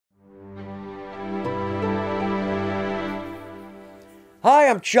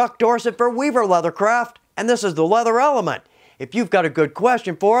I'm Chuck Dorsett for Weaver Leathercraft, and this is the Leather Element. If you've got a good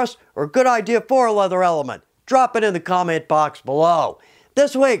question for us or a good idea for a leather element, drop it in the comment box below.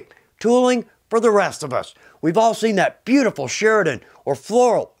 This week, tooling for the rest of us. We've all seen that beautiful Sheridan or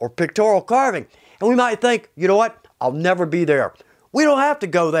floral or pictorial carving, and we might think, you know what, I'll never be there. We don't have to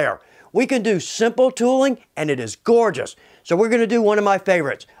go there. We can do simple tooling, and it is gorgeous. So we're going to do one of my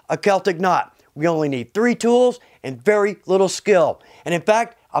favorites, a Celtic knot. We only need 3 tools and very little skill. And in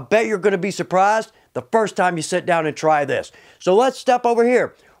fact, I bet you're going to be surprised the first time you sit down and try this. So let's step over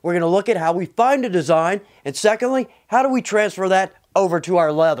here. We're going to look at how we find a design, and secondly, how do we transfer that over to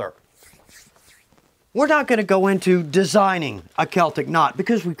our leather. We're not going to go into designing a Celtic knot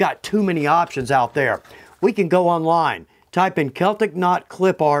because we've got too many options out there. We can go online, type in Celtic knot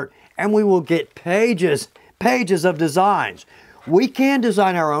clip art, and we will get pages of designs. We can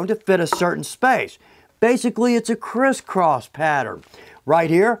design our own to fit a certain space. Basically, it's a crisscross pattern.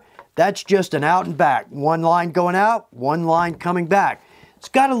 Right here, that's just an out and back. One line going out, one line coming back. It's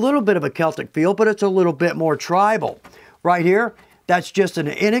got a little bit of a Celtic feel, but it's a little bit more tribal. Right here, that's just an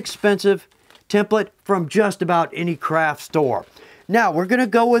inexpensive template from just about any craft store. Now, we're going to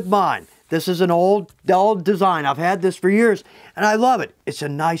go with mine. This is an old design. I've had this for years, and I love it. It's a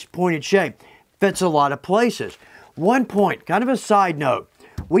nice pointed shape. Fits a lot of places. One point, kind of a side note,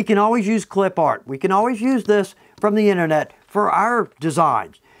 we can always use clip art. We can always use this from the internet for our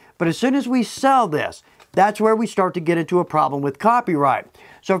designs. But as soon as we sell this, that's where we start to get into a problem with copyright.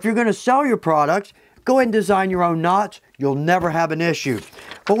 So if you're going to sell your products, go ahead and design your own knots. You'll never have an issue.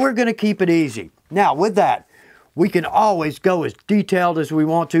 But we're going to keep it easy. Now, with that, we can always go as detailed as we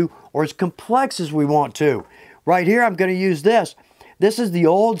want to or as complex as we want to. Right here, I'm going to use this. This is the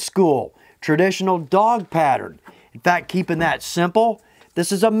old school, traditional dog pattern. In fact, keeping that simple,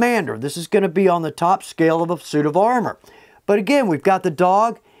 this is a mander. This is going to be on the top scale of a suit of armor. But again, we've got the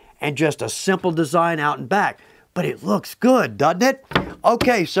dog and just a simple design out and back. But it looks good, doesn't it?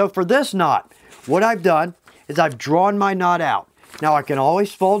 Okay, so for this knot, what I've done is I've drawn my knot out. Now I can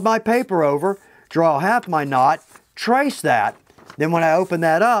always fold my paper over, draw half my knot, trace that. Then when I open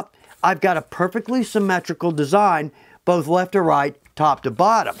that up, I've got a perfectly symmetrical design, both left to right, top to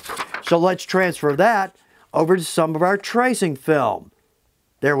bottom. So let's transfer that over to some of our tracing film.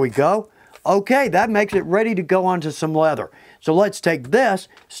 There we go. Okay, that makes it ready to go onto some leather. So let's take this,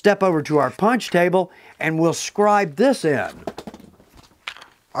 step over to our punch table, and we'll scribe this in.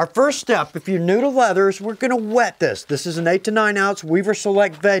 Our first step, if you're new to leather, is we're going to wet this. This is an 8 to 9 ounce Weaver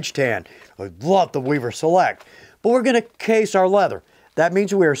Select Veg Tan. I love the Weaver Select. But we're going to case our leather. That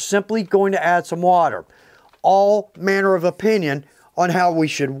means we are simply going to add some water. All manner of opinion on how we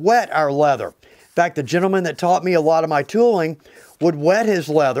should wet our leather. In fact, the gentleman that taught me a lot of my tooling would wet his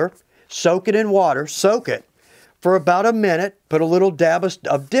leather, soak it in water, soak it for about a minute, put a little dab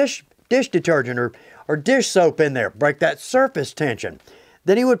of dish detergent or dish soap in there, break that surface tension.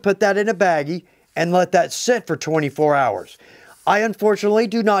 Then he would put that in a baggie and let that sit for 24 hours. I unfortunately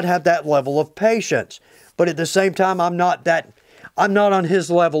do not have that level of patience, but at the same time, I'm not on his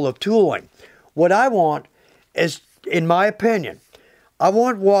level of tooling. What I want is, in my opinion, I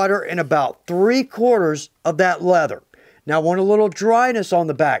want water in about 3/4 of that leather. Now I want a little dryness on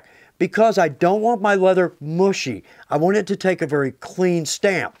the back because I don't want my leather mushy. I want it to take a very clean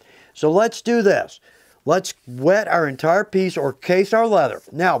stamp. So let's do this. Let's wet our entire piece or case our leather.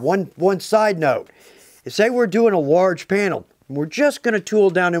 Now, one side note. Say we're doing a large panel. We're just going to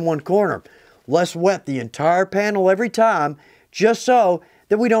tool down in one corner. Let's wet the entire panel every time just so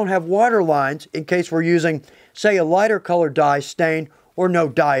that we don't have water lines in case we're using, say, a lighter colored dye stain or no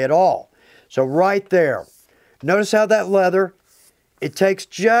dye at all. So right there. Notice how that leather, it takes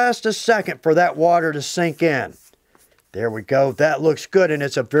just a second for that water to sink in. There we go. That looks good, and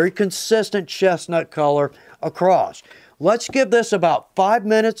it's a very consistent chestnut color across. Let's give this about 5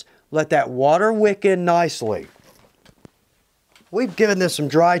 minutes. Let that water wick in nicely. We've given this some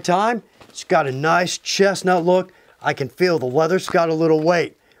dry time. It's got a nice chestnut look. I can feel the leather's got a little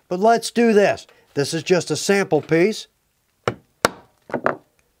weight. But let's do this. This is just a sample piece.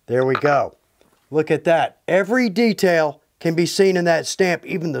 There we go. Look at that. Every detail can be seen in that stamp,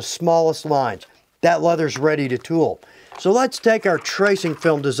 even the smallest lines. That leather's ready to tool. So let's take our tracing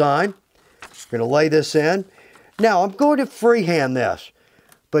film design. We're going to lay this in. Now I'm going to freehand this,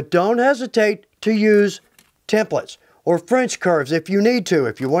 but don't hesitate to use templates or French curves if you need to.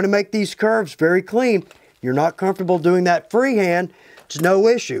 If you want to make these curves very clean, you're not comfortable doing that freehand, it's no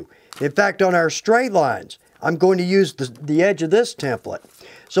issue. In fact, on our straight lines, I'm going to use the edge of this template.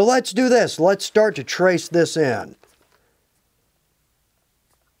 So let's do this. Let's start to trace this in.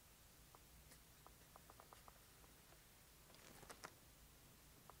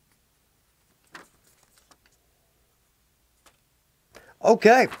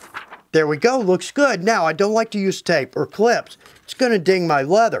 Okay, there we go, looks good. Now, I don't like to use tape or clips. It's gonna ding my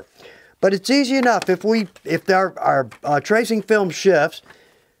leather. But it's easy enough, if our tracing film shifts,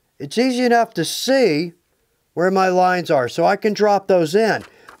 it's easy enough to see where my lines are, so I can drop those in.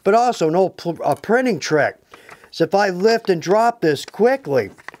 But also, an old printing trick is if I lift and drop this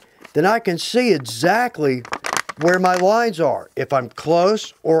quickly, then I can see exactly where my lines are, if I'm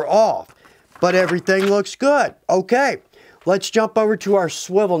close or off. But everything looks good. Okay, let's jump over to our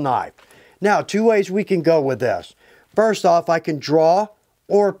swivel knife. Now, two ways we can go with this. First off, I can draw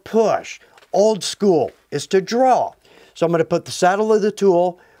or push. Old school is to draw. So I'm going to put the saddle of the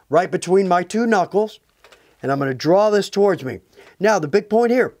tool right between my two knuckles, and I'm going to draw this towards me. Now, the big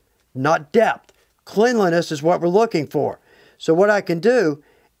point here, not depth. Cleanliness is what we're looking for. So what I can do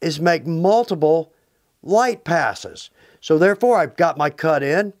is make multiple light passes. So therefore, I've got my cut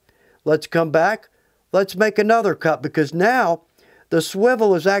in. Let's come back. Let's make another cut, because now the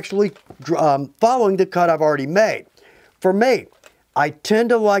swivel is actually following the cut I've already made. For me, I tend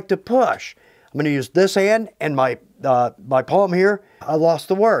to like to push. I'm going to use this hand and my palm here. I lost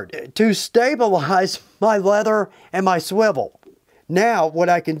the word. To stabilize my leather and my swivel. Now, what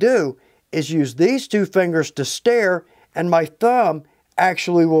I can do is use these two fingers to steer, and my thumb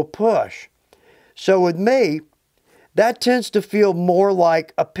actually will push. So with me, that tends to feel more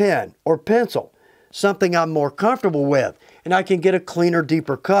like a pen or pencil, something I'm more comfortable with, and I can get a cleaner,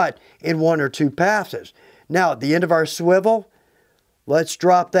 deeper cut in one or two passes. Now, at the end of our swivel, let's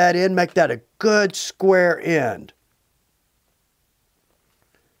drop that in, make that a good square end.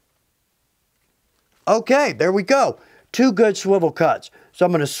 Okay, there we go. Two good swivel cuts. So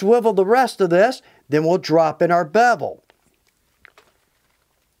I'm going to swivel the rest of this, then we'll drop in our bevel.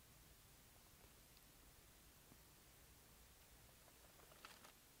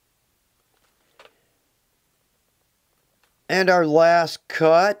 And our last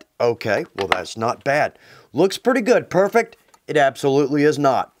cut. Okay, well, that's not bad. Looks pretty good. Perfect? It absolutely is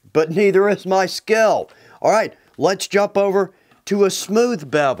not. But neither is my skill. All right, let's jump over to a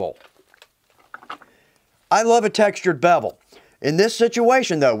smooth bevel. I love a textured bevel. In this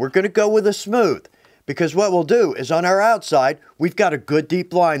situation, though, we're going to go with a smooth, because what we'll do is on our outside, we've got a good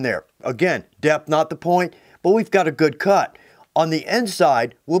deep line there. Again, depth not the point, but we've got a good cut. On the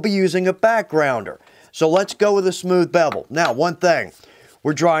inside, we'll be using a backgrounder. So let's go with a smooth bevel. Now, one thing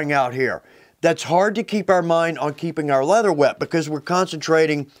we're drawing out here. That's hard to keep our mind on keeping our leather wet, because we're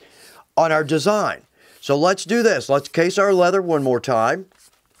concentrating on our design. So let's do this. Let's case our leather one more time.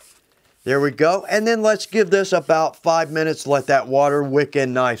 There we go. And then let's give this about 5 minutes, let that water wick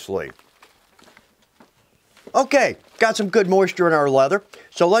in nicely. Okay, got some good moisture in our leather.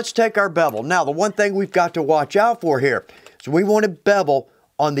 So let's take our bevel. Now, the one thing we've got to watch out for here is we want to bevel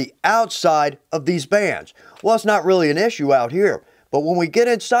on the outside of these bands. Well, it's not really an issue out here, but when we get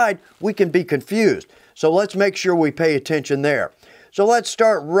inside, we can be confused. So let's make sure we pay attention there. So let's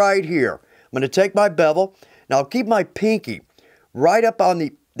start right here. I'm going to take my bevel. Now, I'll keep my pinky right up on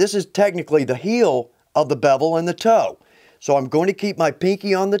the, this is technically the heel of the bevel and the toe. So I'm going to keep my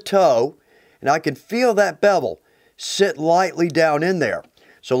pinky on the toe, and I can feel that bevel sit lightly down in there.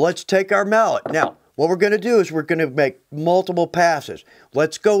 So let's take our mallet. Now, what we're going to do is we're going to make multiple passes.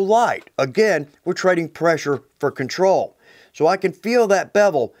 Let's go light. Again, we're trading pressure for control. So I can feel that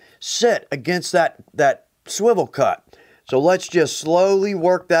bevel sit against that swivel cut. So let's just slowly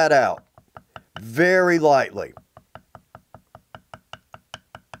work that out. Very lightly.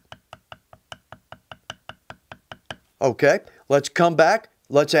 Okay, let's come back.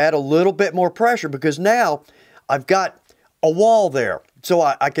 Let's add a little bit more pressure, because now I've got a wall there. So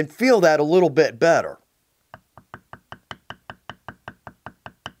I can feel that a little bit better.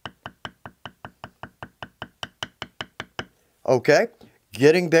 Okay,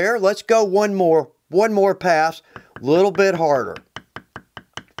 getting there. Let's go one more pass, a little bit harder.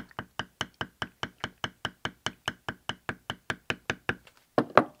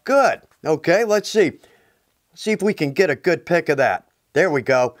 Good. Okay, let's see. See if we can get a good pick of that. There we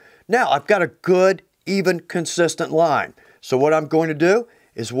go. Now I've got a good, even, consistent line. So what I'm going to do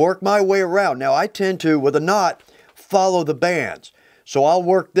is work my way around. Now I tend to, with a knot, follow the bands. So I'll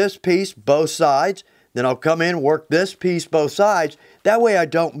work this piece both sides, then I'll come in, work this piece both sides. That way I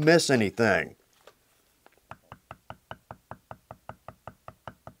don't miss anything.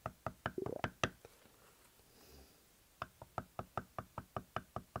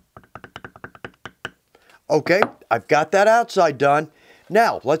 Okay, I've got that outside done.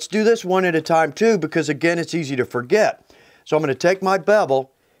 Now, let's do this one at a time too, because again, it's easy to forget. So I'm going to take my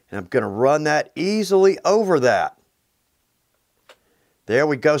bevel, and I'm going to run that easily over that. There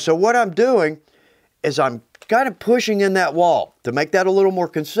we go. So what I'm doing is I'm kind of pushing in that wall to make that a little more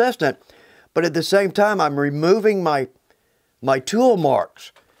consistent, but at the same time, I'm removing my tool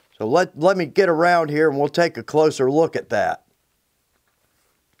marks. So let me get around here and we'll take a closer look at that.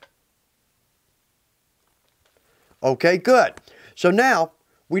 Okay, good. So now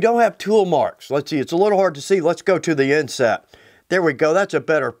we don't have tool marks. Let's see, it's a little hard to see. Let's go to the inset. There we go, that's a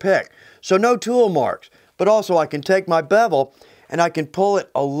better pick. So no tool marks, but also I can take my bevel and I can pull it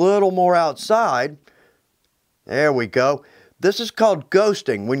a little more outside. There we go. This is called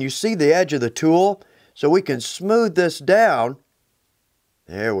ghosting, when you see the edge of the tool. So we can smooth this down.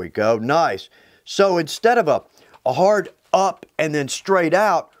 There we go, nice. So instead of a hard up and then straight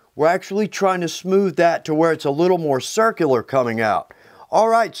out, we're actually trying to smooth that to where it's a little more circular coming out. All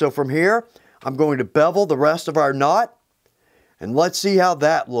right, so from here, I'm going to bevel the rest of our knot, and let's see how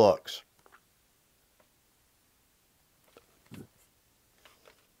that looks.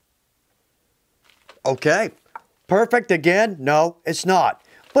 Okay, perfect again? No, it's not,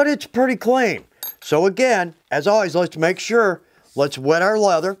 but it's pretty clean. So again, as always, let's make sure, let's wet our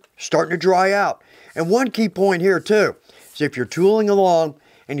leather, starting to dry out. And one key point here too, is if you're tooling along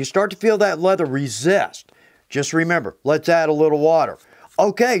and you start to feel that leather resist, just remember, let's add a little water.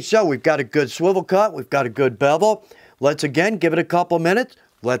 Okay, so we've got a good swivel cut, we've got a good bevel. Let's again give it a couple minutes,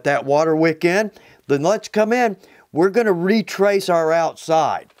 let that water wick in. Then let's come in, we're gonna retrace our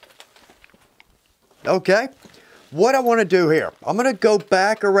outside. Okay, what I wanna do here, I'm gonna go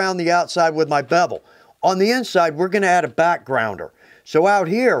back around the outside with my bevel. On the inside, we're gonna add a backgrounder. So out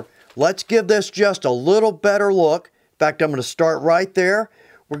here, let's give this just a little better look. In fact, I'm gonna start right there.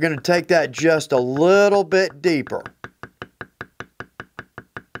 We're gonna take that just a little bit deeper.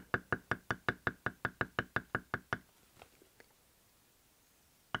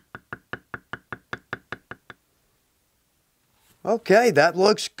 Okay, that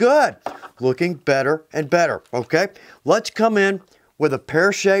looks good. Looking better and better, okay? Let's come in with a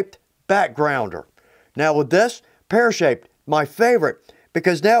pear-shaped backgrounder. Now with this, pear-shaped, my favorite,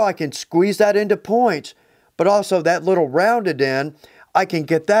 because now I can squeeze that into points, but also that little rounded end, I can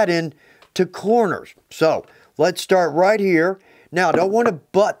get that in to corners. So let's start right here. Now I don't want to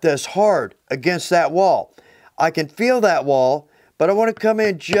butt this hard against that wall. I can feel that wall, but I want to come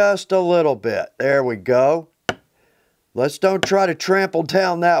in just a little bit. There we go. Let's don't try to trample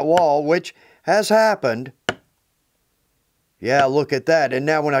down that wall, which has happened. Yeah, look at that. And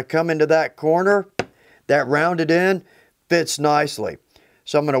now when I come into that corner, that rounded end fits nicely.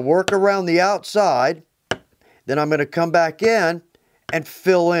 So I'm going to work around the outside. Then I'm going to come back in and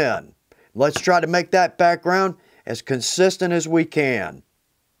fill in. Let's try to make that background as consistent as we can.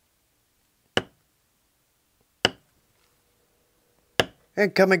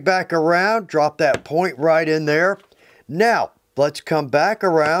 And coming back around, drop that point right in there. Now, let's come back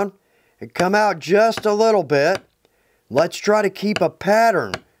around and come out just a little bit. Let's try to keep a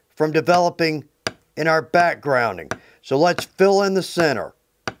pattern from developing in our backgrounding. So let's fill in the center.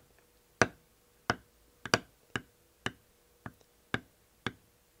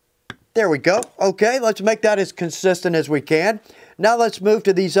 There we go. Okay, let's make that as consistent as we can. Now let's move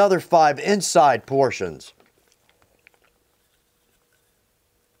to these other 5 inside portions.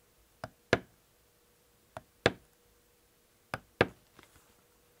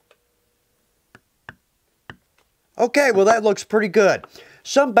 Okay, well that looks pretty good.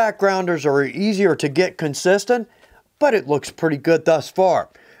 Some backgrounders are easier to get consistent, but it looks pretty good thus far.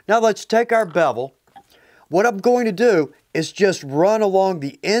 Now let's take our bevel. What I'm going to do is just run along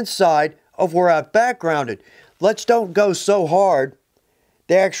the inside of where I've backgrounded. Let's don't go so hard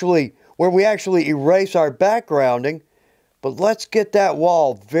where we actually erase our backgrounding, but let's get that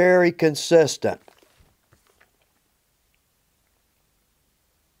wall very consistent.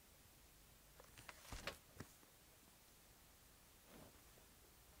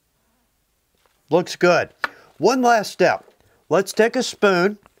 Looks good. One last step. Let's take a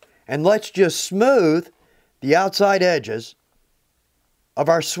spoon and let's just smooth the outside edges of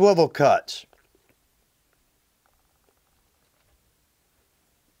our swivel cuts.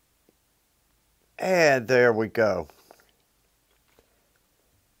 And there we go.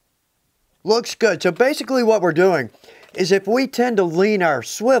 Looks good. So basically what we're doing is if we tend to lean our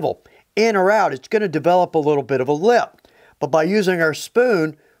swivel in or out, it's going to develop a little bit of a lip. But by using our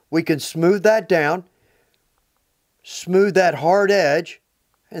spoon, we can smooth that down, smooth that hard edge,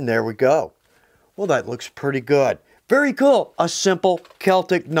 and there we go. Well, that looks pretty good. Very cool. A simple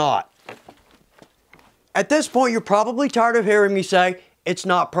Celtic knot. At this point, you're probably tired of hearing me say, it's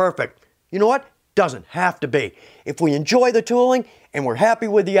not perfect. You know what? Doesn't have to be. If we enjoy the tooling and we're happy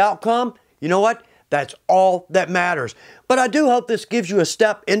with the outcome, you know what? That's all that matters. But I do hope this gives you a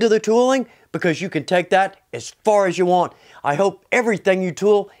step into the tooling, because you can take that as far as you want. I hope everything you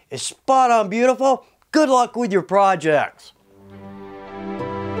tool is spot on beautiful. Good luck with your projects.